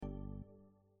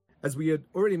As we had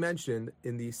already mentioned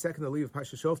in the second aliyah of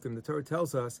Parashat Shoftim, the Torah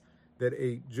tells us that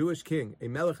a Jewish king, a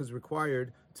melech, is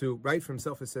required to write for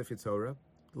himself a Sefer Torah.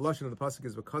 The lashon of the pasuk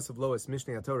is "V'kasav lo es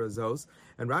mishnei Torah zos,"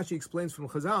 and Rashi explains from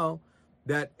Chazal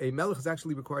that a melech is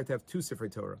actually required to have two Sefer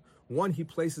Torah. One he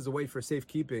places away for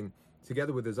safekeeping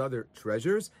together with his other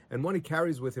treasures, and one he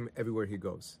carries with him everywhere he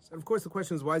goes. So of course, the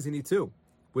question is, why does he need two?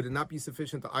 Would it not be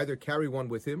sufficient to either carry one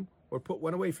with him or put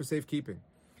one away for safekeeping?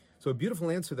 So a beautiful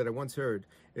answer that I once heard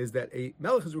is that a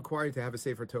melech is required to have a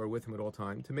Sefer Torah with him at all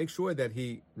time to make sure that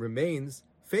he remains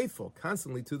faithful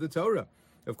constantly to the Torah.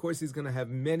 Of course, he's going to have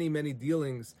many, many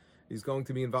dealings. He's going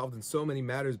to be involved in so many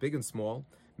matters, big and small,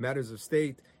 matters of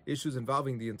state, issues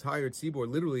involving the entire tzibur,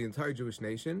 literally the entire Jewish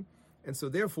nation. And so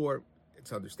therefore,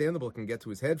 it's understandable, it can get to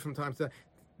his head from time to time.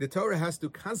 The Torah has to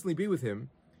constantly be with him,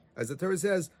 as the Torah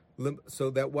says, so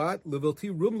that what?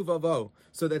 Levilti rum levavo,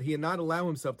 so that he not allow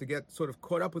himself to get sort of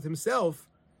caught up with himself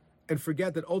and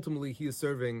forget that ultimately he is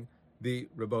serving the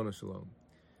Rabbona Shalom.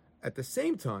 At the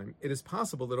same time, it is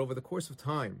possible that over the course of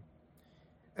time,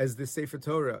 as this Sefer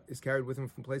Torah is carried with him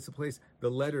from place to place, the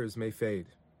letters may fade.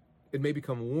 It may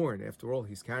become worn. After all,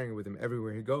 he's carrying it with him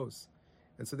everywhere he goes.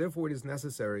 And so therefore it is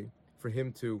necessary for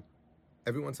him to,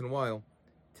 every once in a while,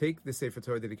 take the Sefer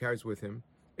Torah that he carries with him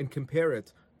and compare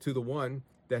it to the one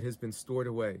that has been stored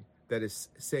away, that is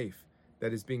safe,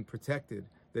 that is being protected,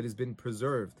 that has been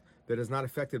preserved, that is not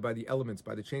affected by the elements,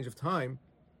 by the change of time,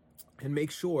 and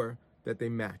make sure that they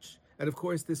match. And of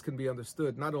course, this can be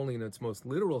understood not only in its most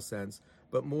literal sense,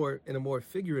 but more in a more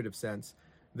figurative sense,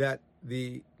 that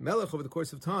the melech over the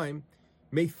course of time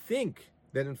may think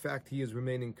that in fact he is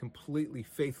remaining completely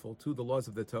faithful to the laws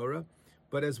of the Torah.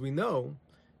 But as we know,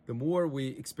 the more we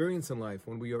experience in life,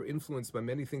 when we are influenced by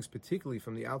many things, particularly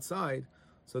from the outside,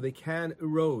 so they can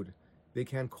erode, they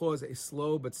can cause a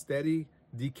slow but steady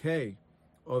decay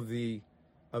of the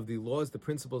laws, the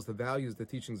principles, the values, the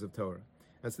teachings of Torah.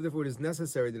 And so therefore it is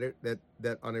necessary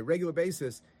that on a regular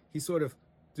basis, he sort of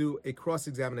do a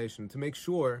cross-examination to make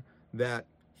sure that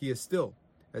he is still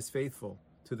as faithful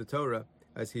to the Torah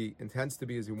as he intends to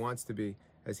be, as he wants to be,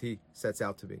 as he sets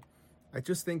out to be. I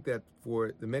just think that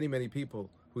for the many, many people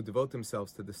who devote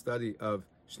themselves to the study of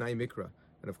Shnai Mikra,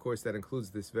 and of course that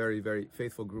includes this very, very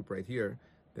faithful group right here,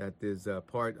 that is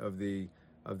part of the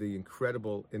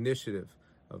incredible initiative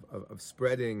of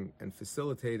spreading and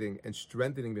facilitating and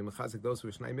strengthening the mechazik those who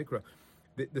are Shnai Mikra.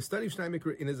 The study of Shnai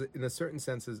Mikra, in a certain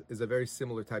sense, is a very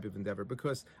similar type of endeavor,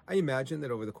 because I imagine that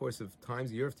over the course of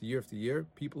times, year after year after year,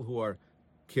 people who are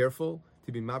careful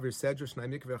to be Mavir Sedra,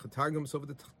 Shnai Mikra, Targums, over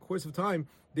the course of time,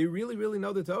 they really, really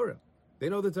know the Torah. They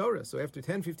know the Torah. So after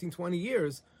 10, 15, 20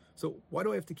 years, so why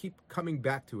do I have to keep coming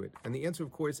back to it? And the answer,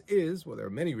 of course, is, well, there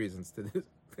are many reasons to this.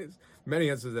 There's many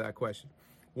answers to that question.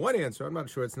 One answer, I'm not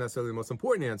sure it's necessarily the most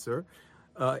important answer,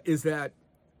 is that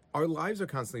our lives are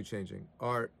constantly changing.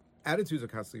 Our attitudes are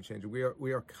constantly changing.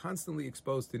 We are constantly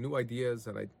exposed to new ideas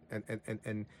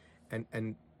and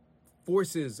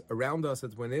forces around us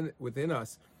that's within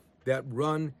us that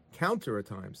run counter at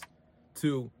times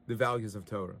to the values of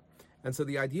Torah. And so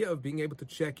the idea of being able to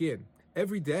check in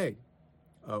every day,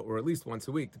 or at least once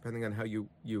a week, depending on how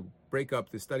you break up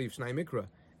the study of Shnai Mikra,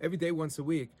 every day, once a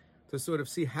week, to sort of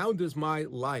see how does my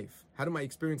life, how do my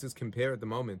experiences compare at the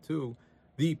moment to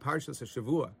the Parashat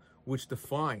Shavua, which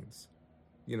defines,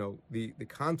 the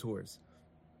contours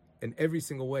in every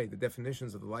single way, the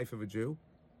definitions of the life of a Jew.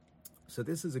 So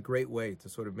this is a great way to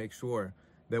sort of make sure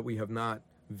that we have not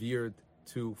veered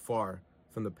too far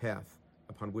from the path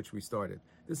upon which we started.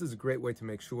 This is a great way to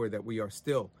make sure that we are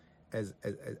still as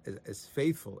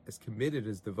faithful, as committed,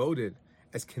 as devoted,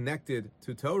 as connected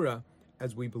to Torah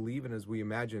as we believe and as we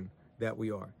imagine that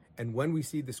we are. And when we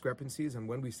see discrepancies and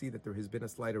when we see that there has been a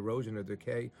slight erosion or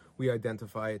decay, we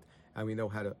identify it and we know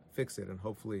how to fix it, and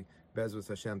hopefully Bezras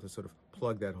Hashem to sort of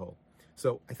plug that hole.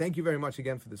 So I thank you very much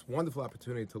again for this wonderful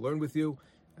opportunity to learn with you.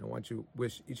 And I want to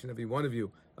wish each and every one of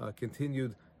you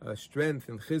continued strength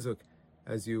and chizuk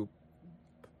as you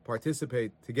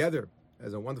participate together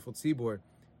as a wonderful tzibur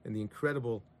in the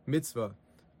incredible mitzvah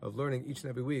of learning each and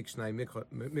every week Shnai Mikra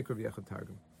V'Yechad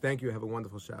Targum. Thank you. Have a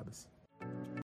wonderful Shabbos.